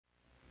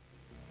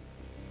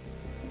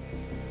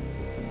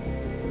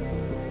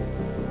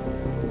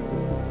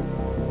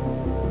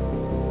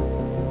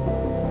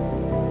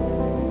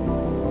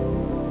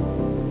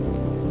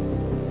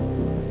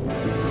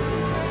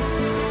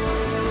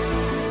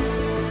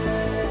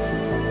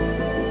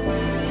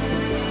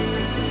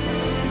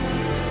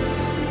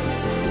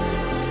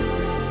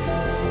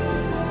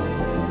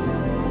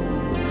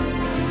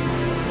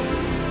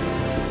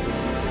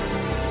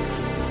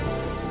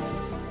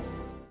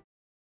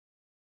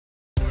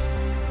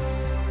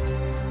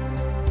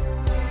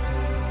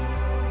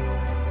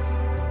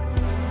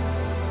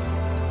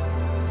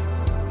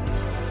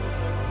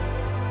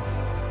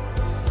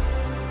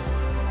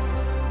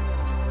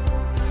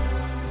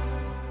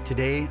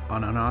Today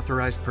on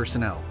Unauthorized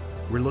Personnel,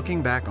 we're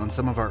looking back on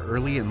some of our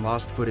early and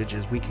lost footage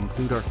as we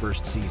conclude our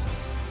first season.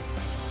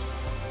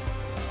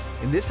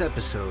 In this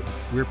episode,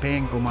 we're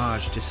paying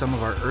homage to some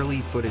of our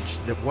early footage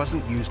that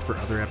wasn't used for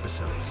other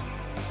episodes.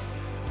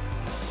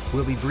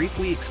 We'll be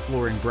briefly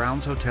exploring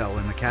Brown's Hotel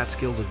in the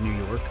Catskills of New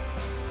York,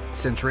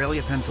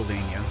 Centralia,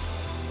 Pennsylvania,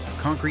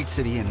 Concrete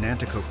City in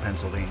Nanticoke,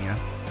 Pennsylvania,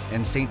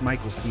 and St.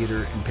 Michael's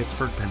Theater in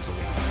Pittsburgh,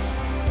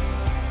 Pennsylvania.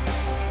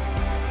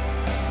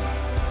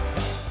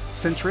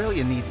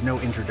 Centralia needs no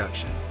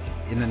introduction.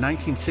 In the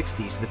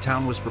 1960s, the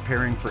town was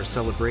preparing for a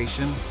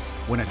celebration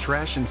when a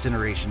trash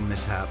incineration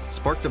mishap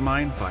sparked a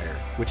mine fire,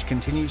 which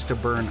continues to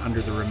burn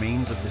under the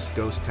remains of this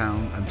ghost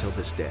town until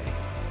this day.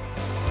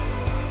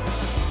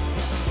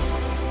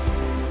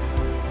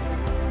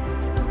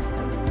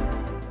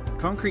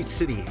 Concrete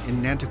City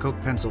in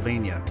Nanticoke,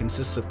 Pennsylvania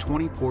consists of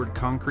 20 poured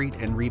concrete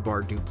and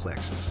rebar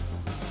duplexes.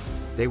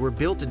 They were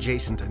built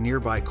adjacent to a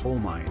nearby coal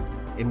mine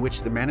in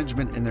which the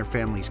management and their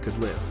families could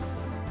live.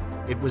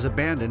 It was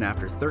abandoned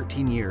after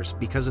 13 years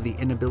because of the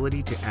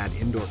inability to add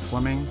indoor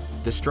plumbing,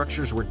 the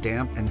structures were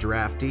damp and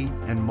drafty,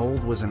 and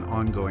mold was an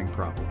ongoing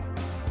problem.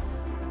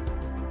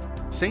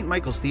 St.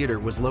 Michael's Theater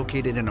was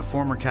located in a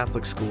former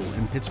Catholic school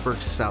in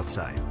Pittsburgh's South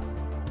Side.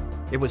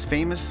 It was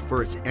famous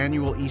for its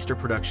annual Easter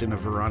production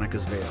of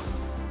Veronica's Veil.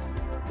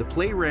 The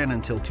play ran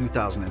until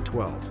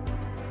 2012.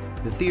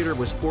 The theater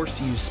was forced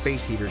to use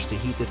space heaters to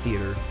heat the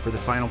theater for the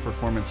final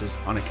performances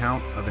on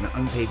account of an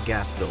unpaid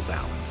gas bill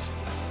balance.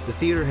 The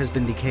theater has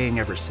been decaying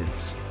ever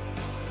since.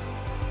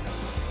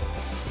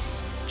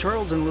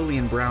 Charles and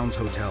Lillian Brown's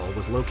Hotel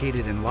was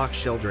located in Loch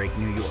Sheldrake,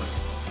 New York.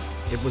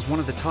 It was one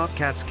of the top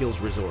Catskills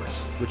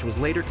resorts, which was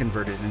later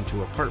converted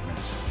into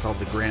apartments called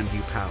the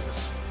Grandview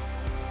Palace.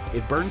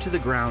 It burned to the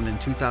ground in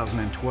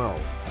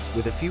 2012,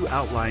 with a few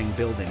outlying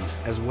buildings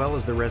as well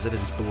as the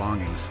residents'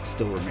 belongings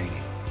still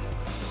remaining.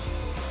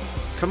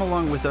 Come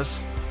along with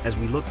us as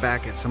we look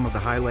back at some of the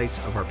highlights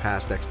of our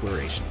past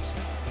explorations.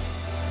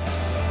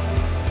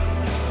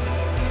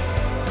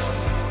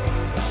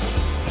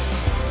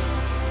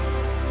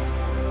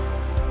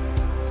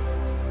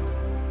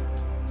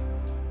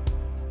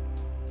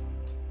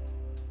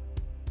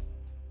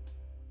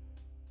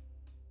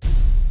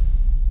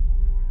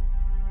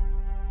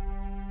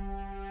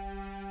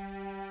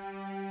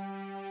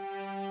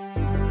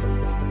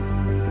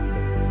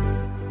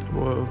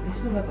 Whoa. They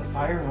still got the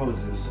fire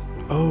hoses.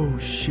 Oh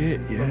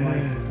shit,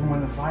 yeah. From when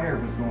the fire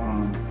was going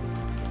on.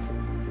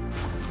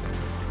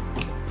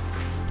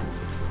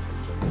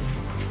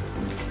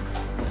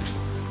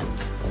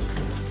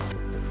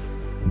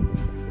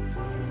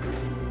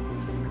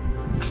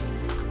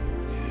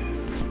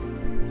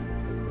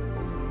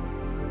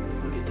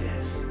 Look at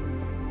this.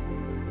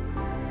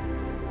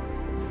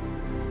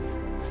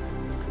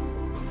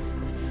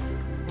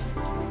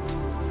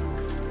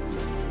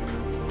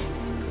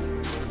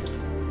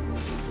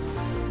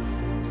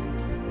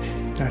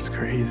 That's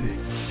crazy.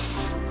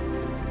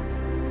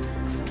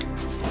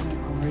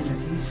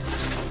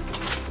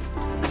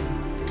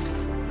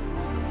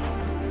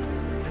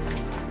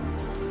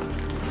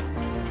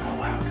 Oh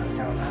wow, it goes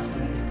down that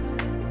way.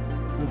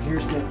 Look,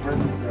 here's the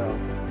apartments though.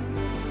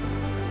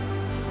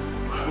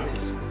 Look at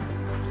this.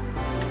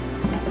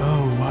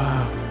 Oh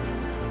wow.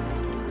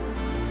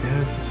 Yeah,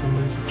 this is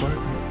somebody's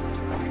apartment.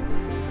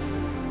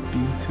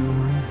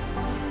 B200.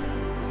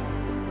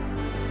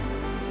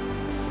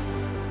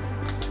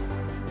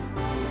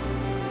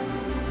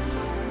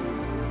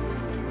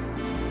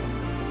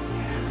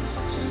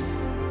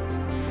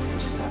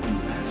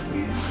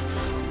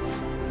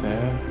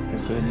 Yeah, I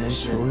guess they had no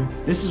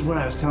choice. This is what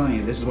I was telling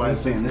you. This is why I was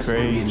saying this is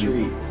going to be a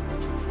treat.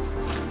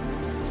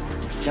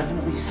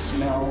 Definitely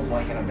smells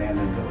like an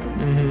abandoned building.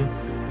 Mm-hmm.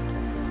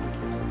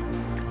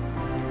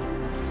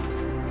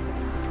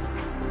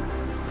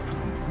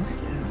 Look at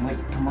that. Like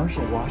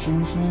commercial washing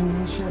machines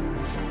and shit.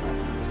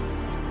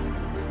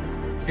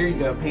 Here you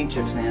go, paint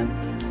chips, man.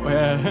 Oh,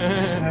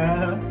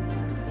 yeah.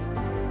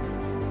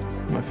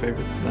 My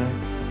favorite snack.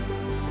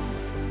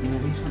 Yeah,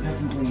 these were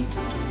definitely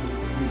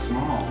pretty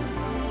small.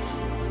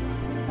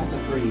 That's a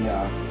pretty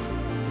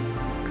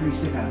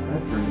sick out of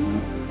bed for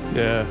you.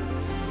 Yeah.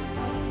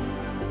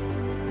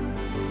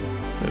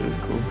 That is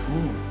cool.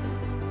 Ooh.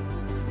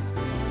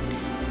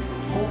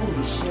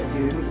 Holy shit,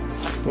 dude.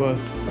 What?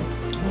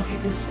 Look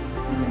at this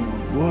room.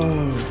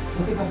 Whoa.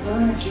 Look at the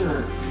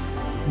furniture.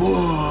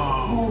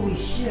 Whoa. Holy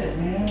shit,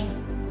 man.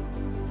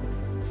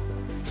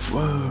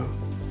 Whoa.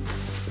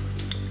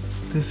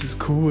 This is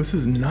cool. This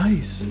is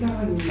nice. You got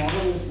like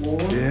marble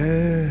floor.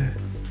 Yeah.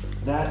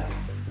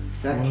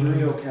 That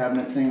curio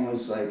cabinet thing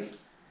was like,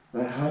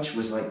 that hutch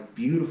was like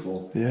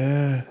beautiful.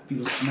 Yeah.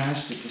 People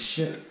smashed it to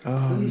shit. Oh,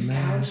 look at these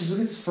man. couches. Look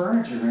at this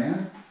furniture,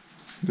 man.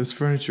 This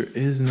furniture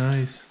is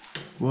nice.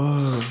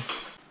 Whoa.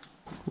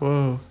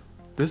 Whoa.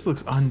 This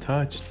looks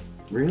untouched.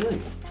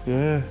 Really?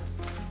 Yeah.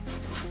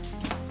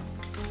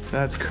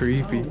 That's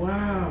creepy. Oh,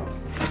 wow.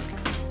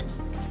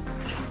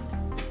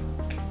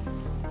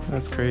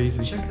 That's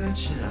crazy. Check that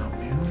shit out,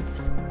 man.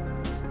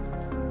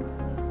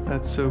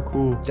 That's so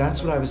cool.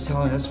 That's what I was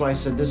telling. That's why I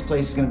said this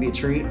place is gonna be a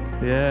treat.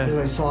 Yeah. Because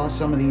I saw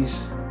some of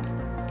these.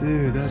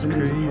 Dude, that's some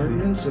crazy. Of these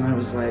apartments, and I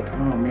was like,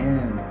 oh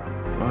man.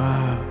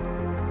 Wow.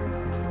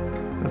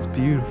 That's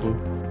beautiful.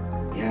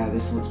 Yeah,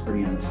 this looks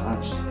pretty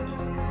untouched. Look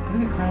at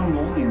the crown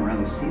molding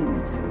around the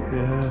ceiling too.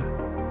 Yeah.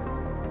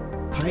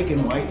 Pike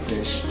and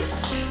whitefish.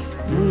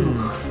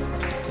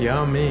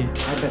 Yummy.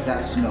 I bet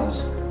that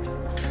smells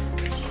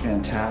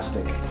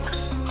fantastic.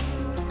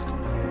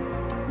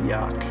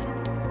 Yuck.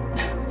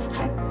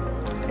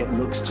 It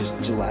looks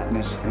just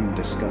gelatinous and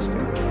disgusting.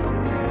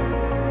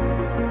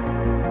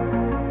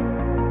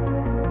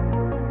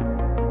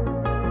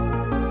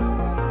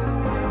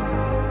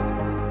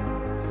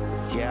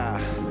 Yeah.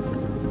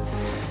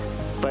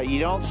 But you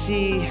don't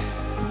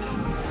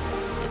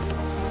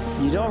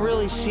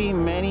really see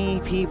many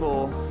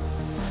people,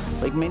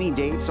 like many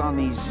dates on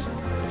these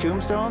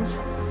tombstones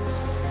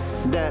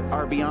that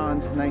are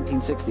beyond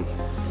 1960.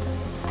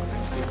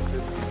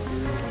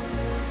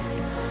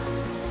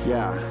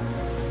 Yeah.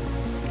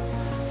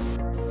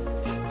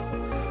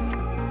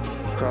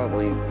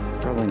 Probably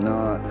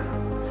not.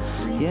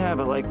 Yeah,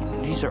 but like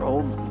these are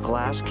old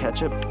glass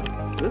ketchup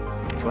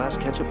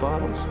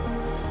bottles.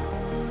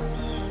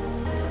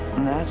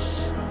 And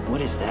that's,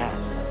 what is that?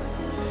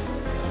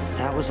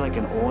 That was like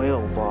an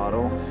oil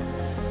bottle.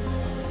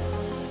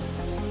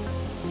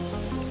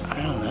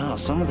 I don't know.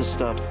 Some of the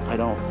stuff I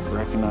don't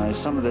recognize.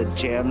 Some of the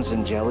jams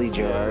and jelly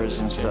jars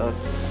and stuff.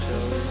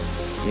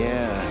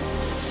 Yeah.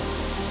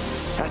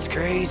 That's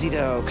crazy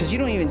though, because you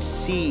don't even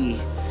see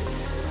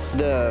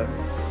the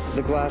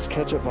glass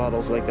ketchup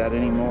bottles like that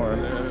anymore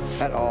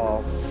at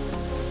all.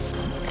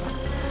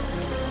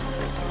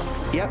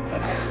 Yep.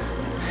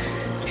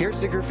 Here's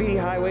the graffiti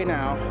highway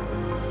now.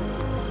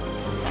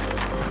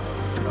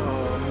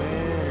 Oh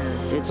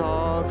man. It's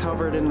all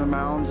covered in the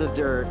mounds of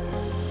dirt.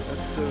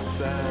 That's so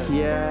sad.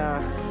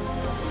 Yeah.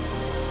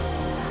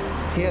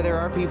 Yeah, there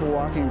are people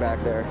walking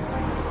back there.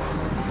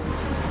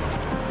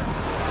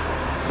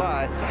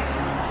 But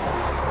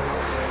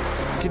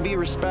to be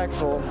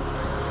respectful,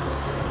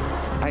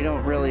 I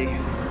don't really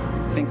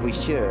think we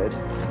should.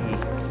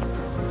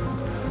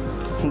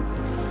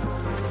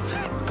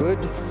 Good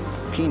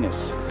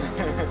penis.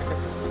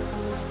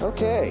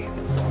 Okay.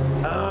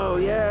 Oh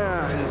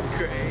yeah. That's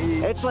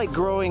great. It's like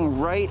growing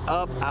right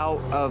up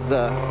out of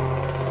the...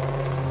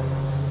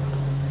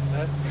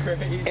 That's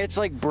great. It's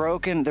like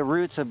broken, the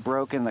roots have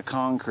broken the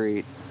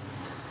concrete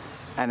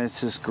and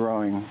it's just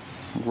growing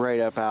right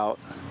up out.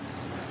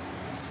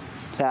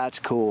 That's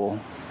cool.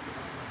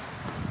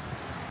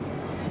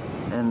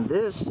 And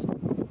this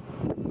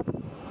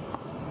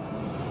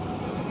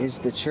is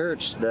the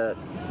church that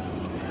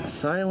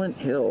Silent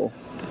Hill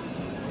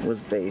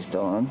was based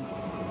on.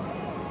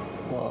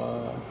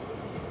 Wow.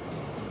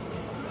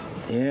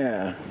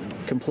 Yeah,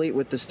 complete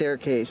with the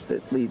staircase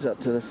that leads up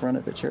to the front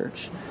of the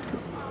church,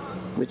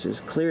 which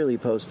is clearly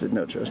posted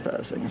no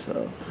trespassing,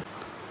 so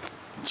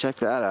check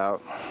that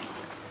out.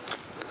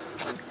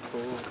 That's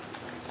cool.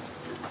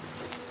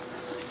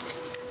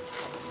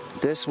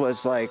 This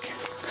was like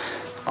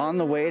on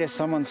the way to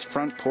someone's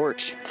front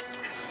porch.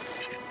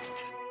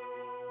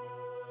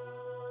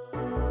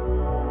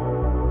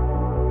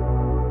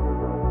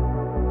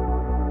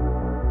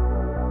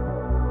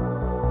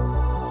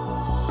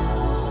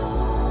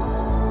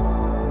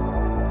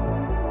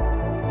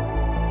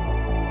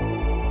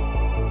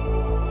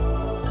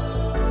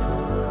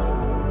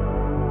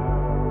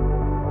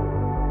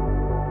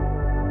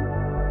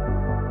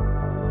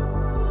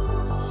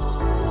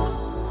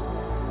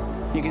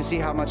 You can see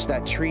how much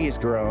that tree has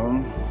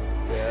grown.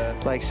 Yeah.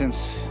 Like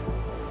since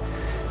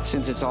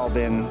it's all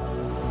been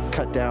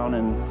cut down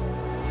and,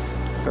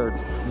 or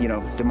you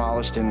know,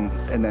 demolished and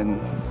then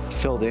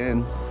filled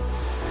in.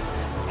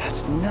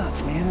 That's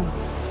nuts, man.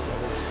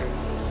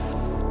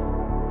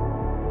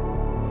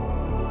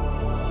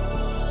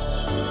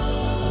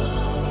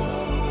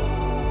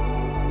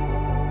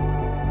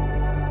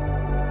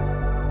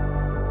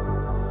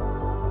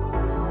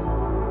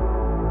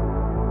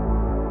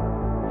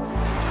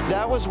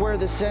 That was where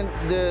the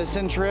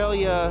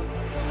Centralia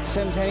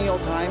Centennial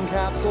Time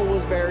Capsule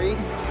was buried.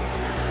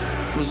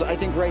 It was, I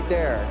think, right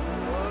there.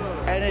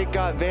 And it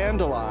got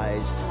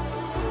vandalized,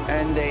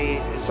 and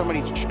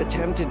somebody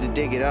attempted to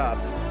dig it up,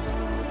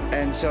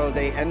 and so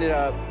they ended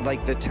up,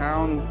 like, the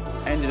town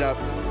ended up,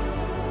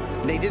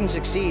 they didn't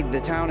succeed.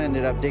 The town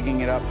ended up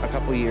digging it up a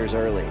couple years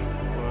early.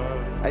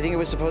 I think it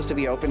was supposed to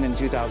be opened in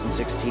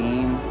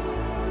 2016,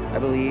 I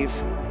believe.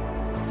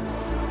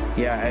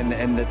 Yeah,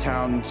 and the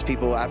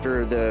townspeople,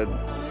 after the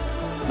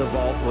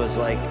vault was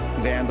like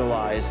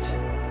vandalized,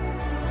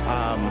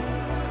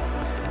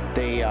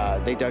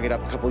 they dug it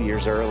up a couple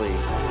years early.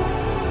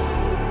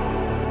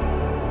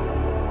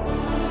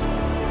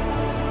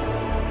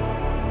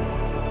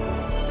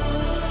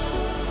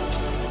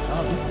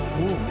 Oh, this is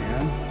cool,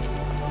 man.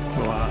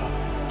 Wow.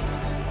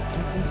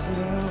 Check this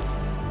out.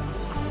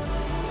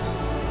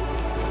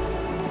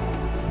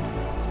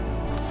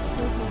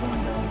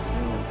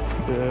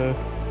 Yeah.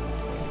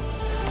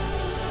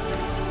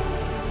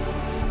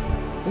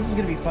 This is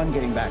gonna be fun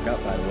getting back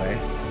up, by the way.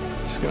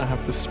 Just gonna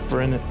have to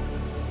sprint it.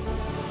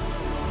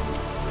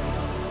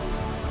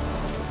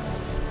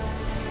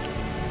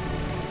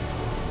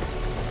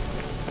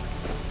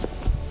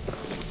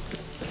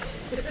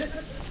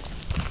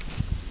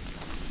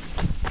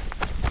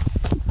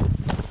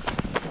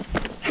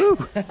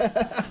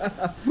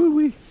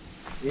 Woo-wee.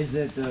 Is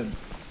that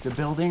the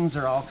buildings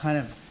are all kind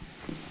of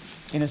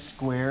in a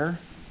square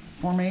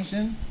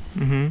formation.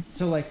 Mm-hmm.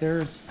 So like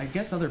there's, I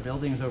guess, other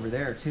buildings over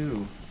there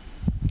too.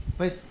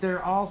 But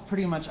they're all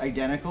pretty much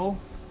identical.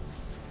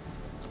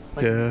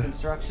 Like the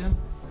construction.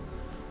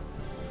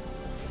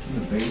 In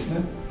the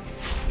basement,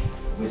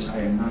 which I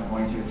am not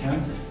going to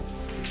attempt.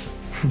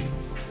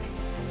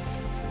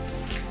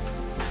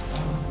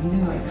 Oh,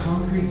 even like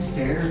concrete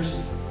stairs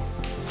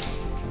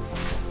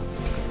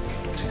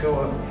to go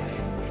up.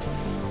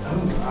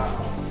 Oh wow.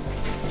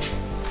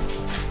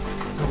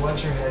 So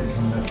watch your head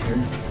coming up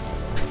here.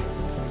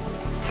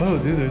 Oh,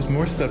 dude, there's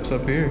more steps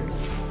up here.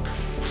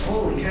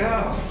 Holy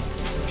cow.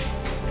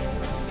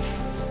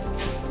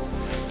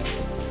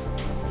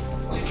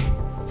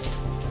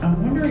 I'm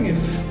wondering if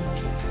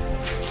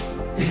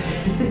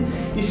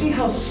you see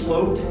how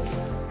sloped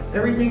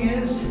everything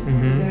is?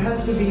 Mm-hmm. It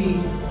has to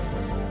be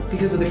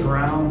because of the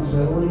ground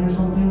settling or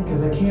something,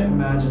 because I can't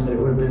imagine that it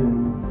would have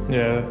been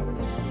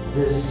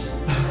this.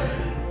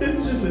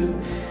 It's just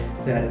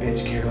that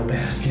bitch Carol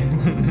Baskin.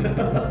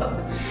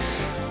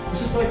 It's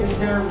just like a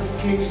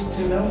staircase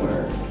to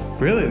nowhere.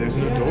 Really? There's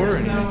no door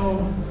in here?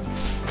 No.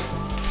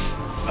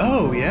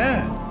 Oh,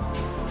 yeah.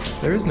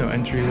 There is no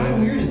entryway. How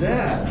weird is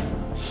that?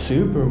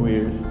 Super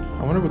weird.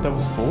 I wonder what that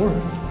was for.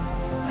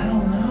 I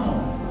don't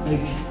know.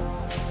 Like,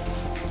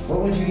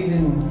 what would you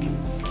even...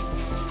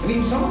 I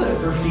mean, some of the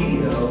graffiti,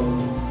 though,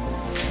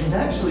 is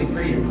actually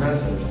pretty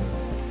impressive.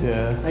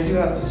 Yeah. I do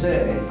have to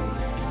say.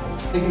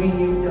 Like, I mean,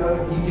 you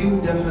do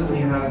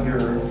definitely have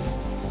your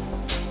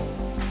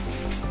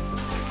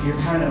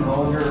kind of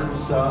vulgar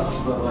stuff,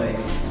 but like...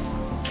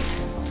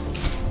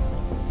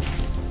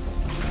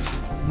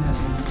 Yeah,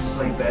 it's just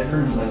like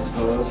bedrooms, I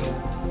suppose.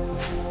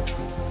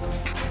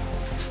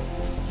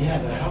 Yeah,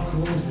 but how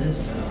cool is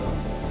this, though?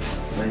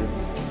 Like...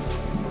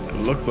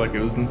 It looks like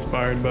it was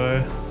inspired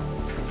by...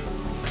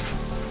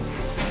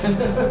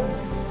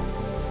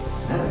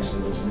 That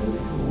actually looks really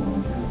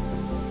cool.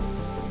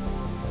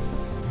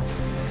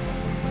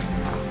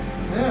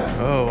 Yeah.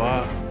 Oh,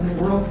 wow. The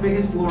world's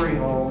biggest glory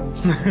hole.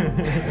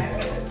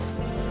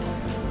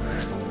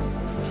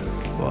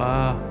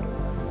 Wow.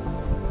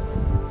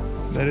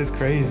 That is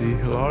crazy.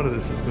 A lot of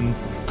this has been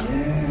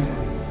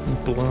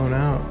blown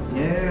out.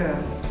 Yeah.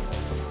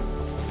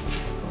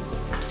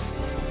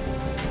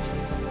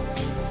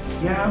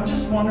 Yeah, I'm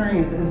just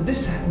wondering,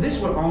 this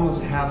would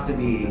almost have to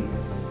be,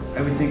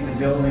 I would think, the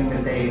building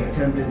that they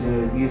attempted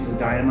to use the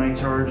dynamite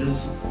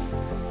charges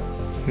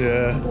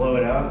to blow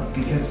it up,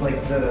 because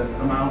like the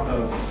amount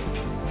of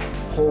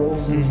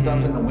holes and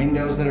stuff in the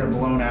windows that are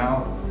blown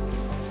out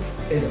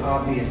is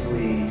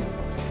obviously...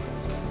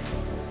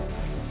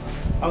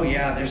 Oh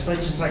yeah, there's like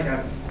just like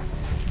a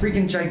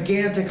freaking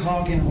gigantic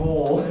honking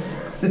hole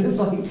that is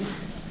like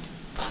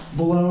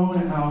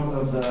blown out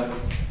of the...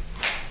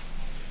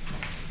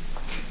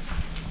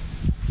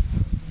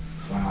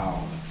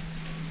 Wow.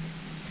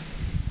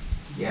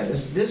 Yeah,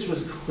 this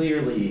was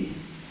clearly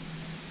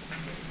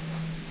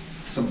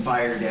some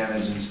fire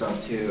damage and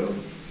stuff too.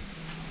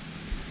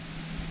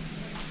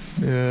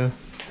 Yeah.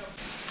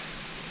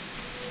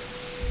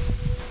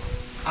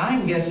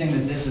 I'm guessing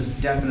that this is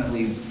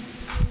definitely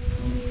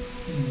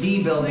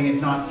the building,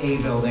 if not a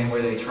building,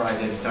 where they tried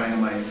to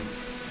dynamite.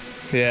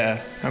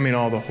 Yeah. I mean,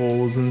 all the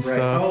holes and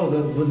stuff. Oh,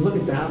 look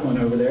at that one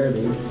over there,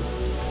 dude.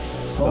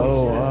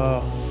 Oh,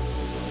 wow.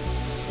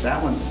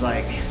 That one's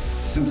like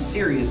some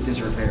serious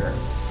disrepair.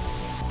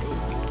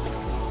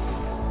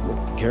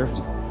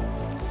 Careful.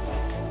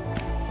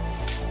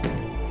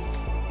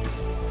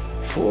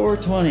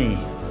 420.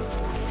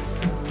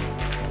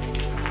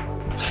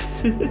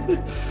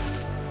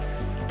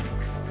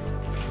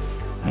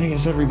 I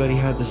guess everybody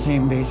had the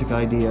same basic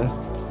idea.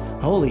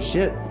 Holy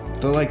shit.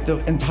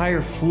 The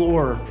entire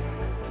floor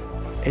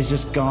is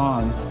just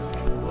gone.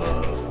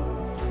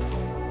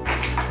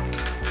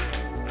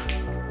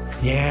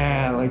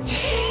 Yeah, like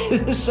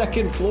the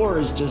second floor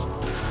is just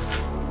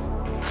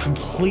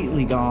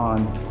completely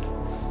gone.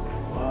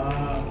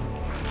 Wow.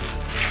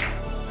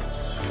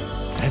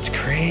 That's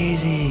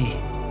crazy.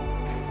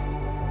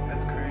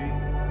 That's crazy.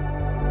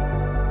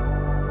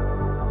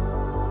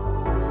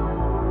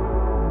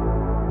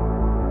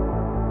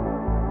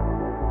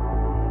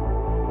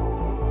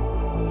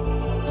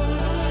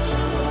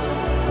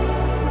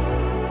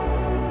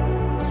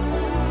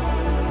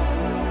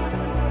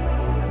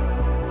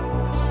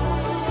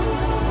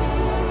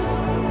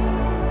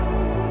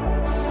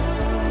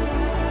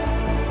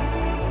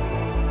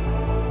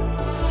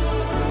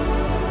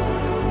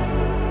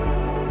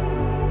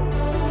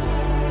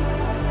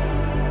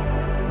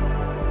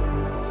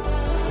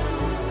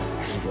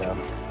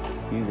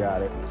 You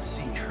got it.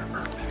 Senior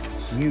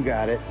Urbex. You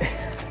got it.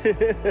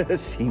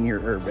 Senior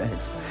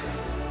Urbex.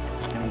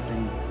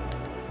 Anything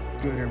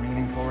good or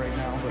meaningful right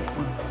now, but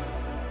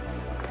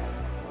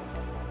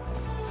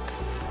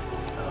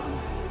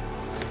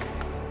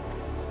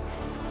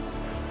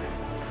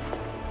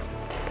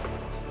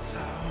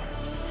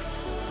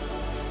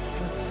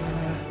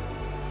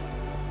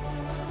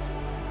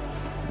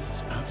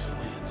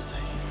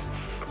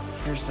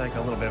there's like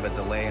a little bit of a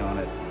delay on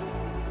it.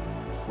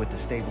 With the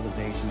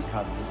stabilization, it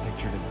causes the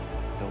picture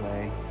to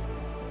delay.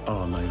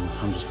 Oh, no,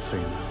 I'm just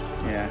saying.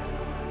 Yeah.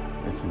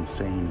 It's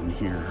insane in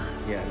here.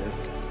 Yeah, it is.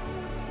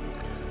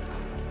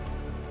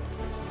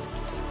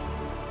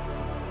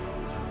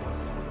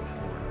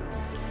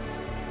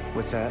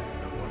 What's that?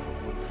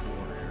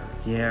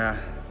 Yeah.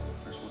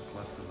 There's what's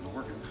left of an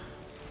organ.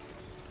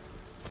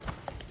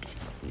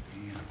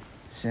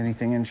 Is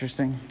anything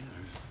interesting?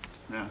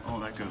 Yeah. Oh,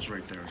 that goes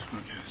right there.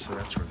 Okay, so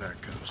that's where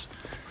that goes.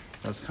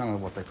 That's kind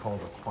of what they call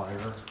the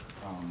choir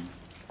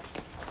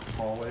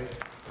hallway.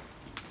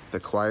 The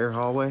choir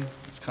hallway?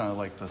 It's kind of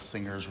like the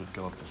singers would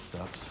go up the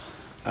steps.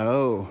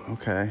 Oh,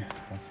 okay.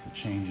 That's the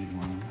changing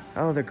room.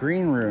 Oh, the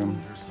green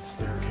room. There's the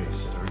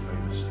staircase that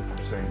everybody was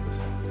saying this.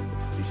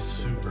 Be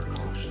super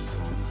cautious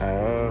on.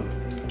 Oh,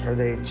 are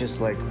they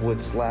just like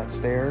wood slat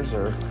stairs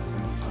or?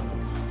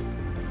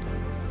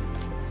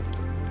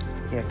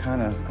 Yeah, it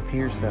kind of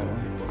appears that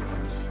way.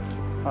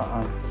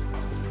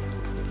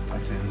 I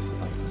say this is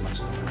like the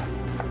most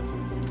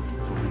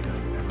building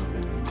I've ever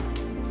been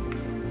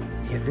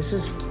in. Yeah, this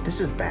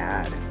is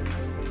bad.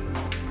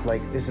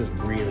 Like, this is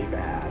really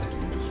bad.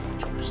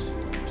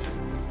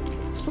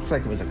 This looks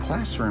like it was a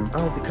classroom.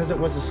 Oh, because it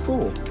was a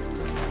school.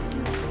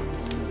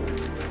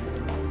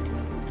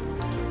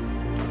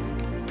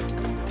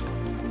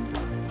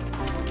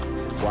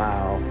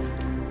 Wow.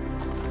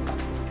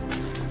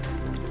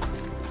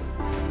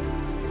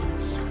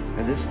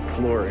 And this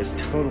floor is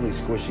totally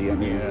squishy. I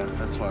mean, Yeah,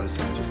 that's why I was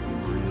saying just be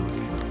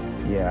really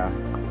careful. yeah.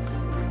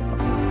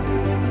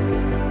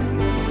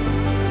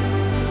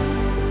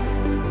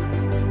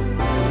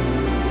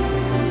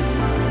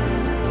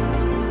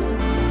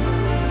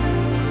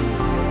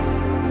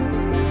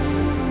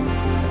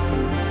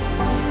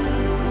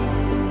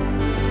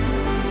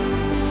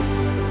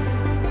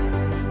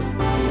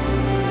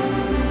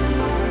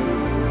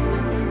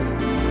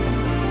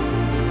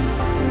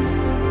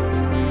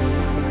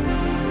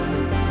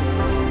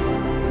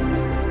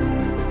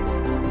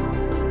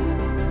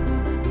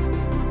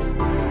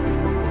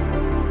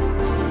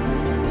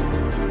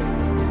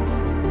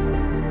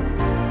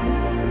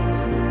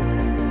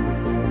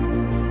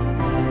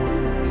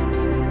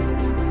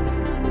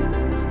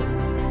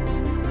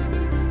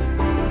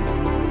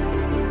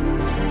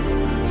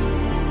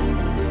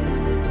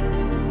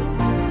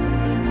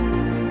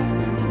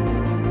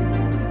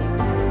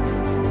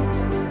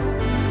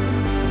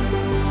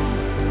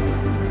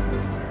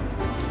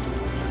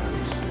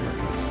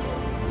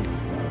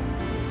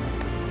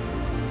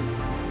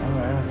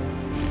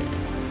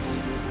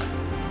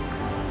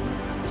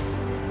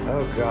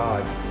 Oh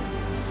God.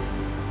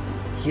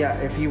 Yeah,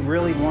 if you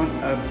really want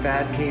a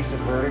bad case of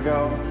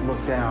vertigo,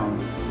 look down.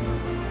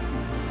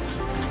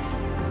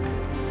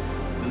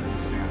 This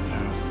is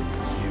fantastic,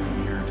 this view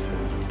in here too.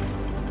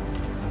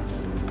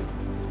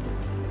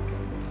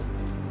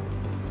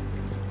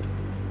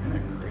 Isn't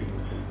it great?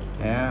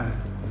 Yeah.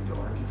 Like the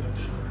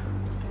architecture.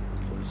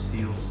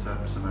 Steel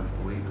steps, and I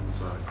believe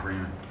it's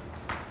granite.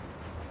 I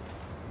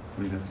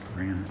believe it's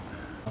granite.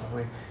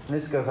 And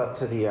this goes up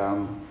to the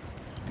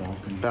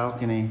Balcony.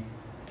 balcony.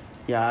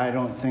 Yeah, I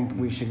don't think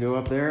we should go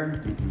up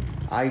there.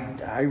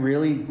 I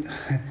really,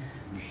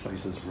 This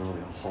place is really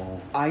a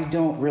hall. I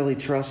don't really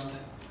trust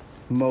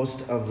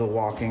most of the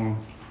walking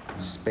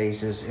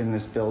spaces in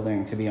this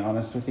building, to be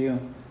honest with you.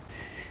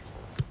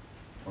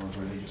 Or were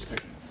they just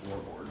taking the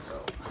floorboards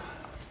out?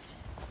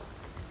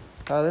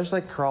 Oh, there's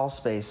like crawl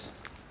space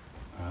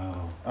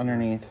Oh.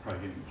 underneath.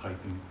 Probably getting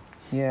piping,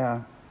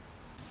 Yeah.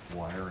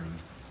 wiring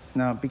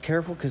Now, be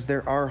careful because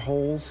there are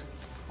holes.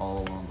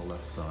 all along the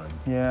left side.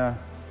 Yeah.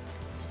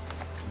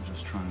 I'm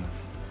just trying to...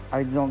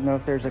 I don't know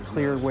if there's a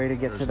clear way to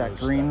get to that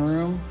green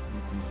room.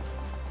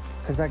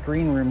 Because that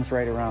green room's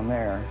right around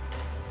there.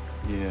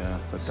 Yeah,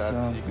 but that's,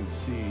 So- you can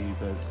see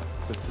that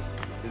it's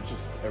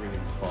just,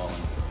 everything's falling.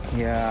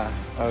 Yeah.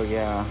 Oh,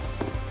 yeah.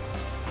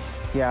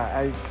 Yeah,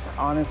 I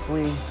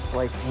honestly,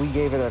 like, we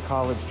gave it a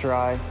college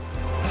try.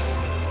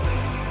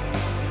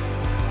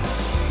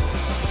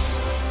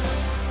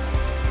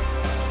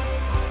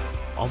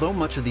 Although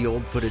much of the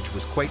old footage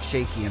was quite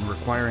shaky and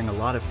requiring a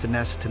lot of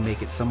finesse to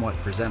make it somewhat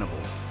presentable,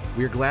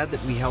 we are glad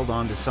that we held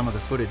on to some of the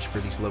footage for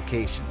these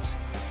locations.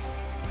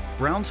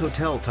 Brown's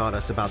Hotel taught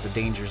us about the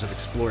dangers of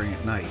exploring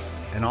at night,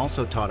 and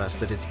also taught us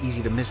that it's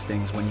easy to miss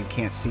things when you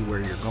can't see where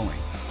you're going.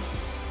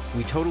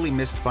 We totally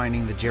missed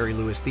finding the Jerry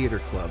Lewis Theater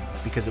Club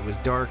because it was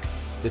dark,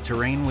 the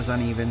terrain was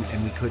uneven,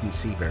 and we couldn't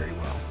see very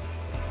well.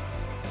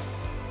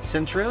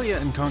 Centralia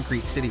and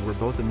Concrete City were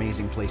both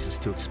amazing places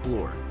to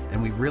explore,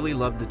 and we really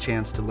loved the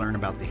chance to learn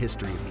about the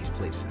history of these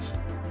places.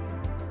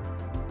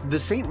 The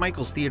St.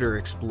 Michael's Theater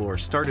Explore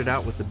started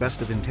out with the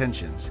best of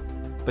intentions,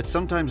 but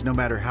sometimes no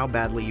matter how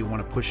badly you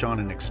want to push on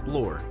and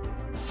explore,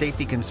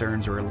 safety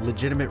concerns are a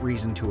legitimate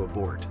reason to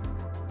abort.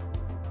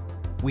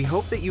 We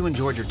hope that you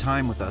enjoyed your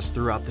time with us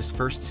throughout this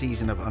first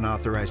season of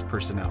Unauthorized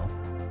Personnel,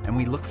 and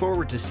we look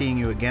forward to seeing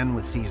you again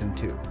with Season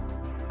 2.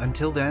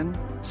 Until then,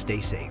 stay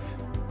safe.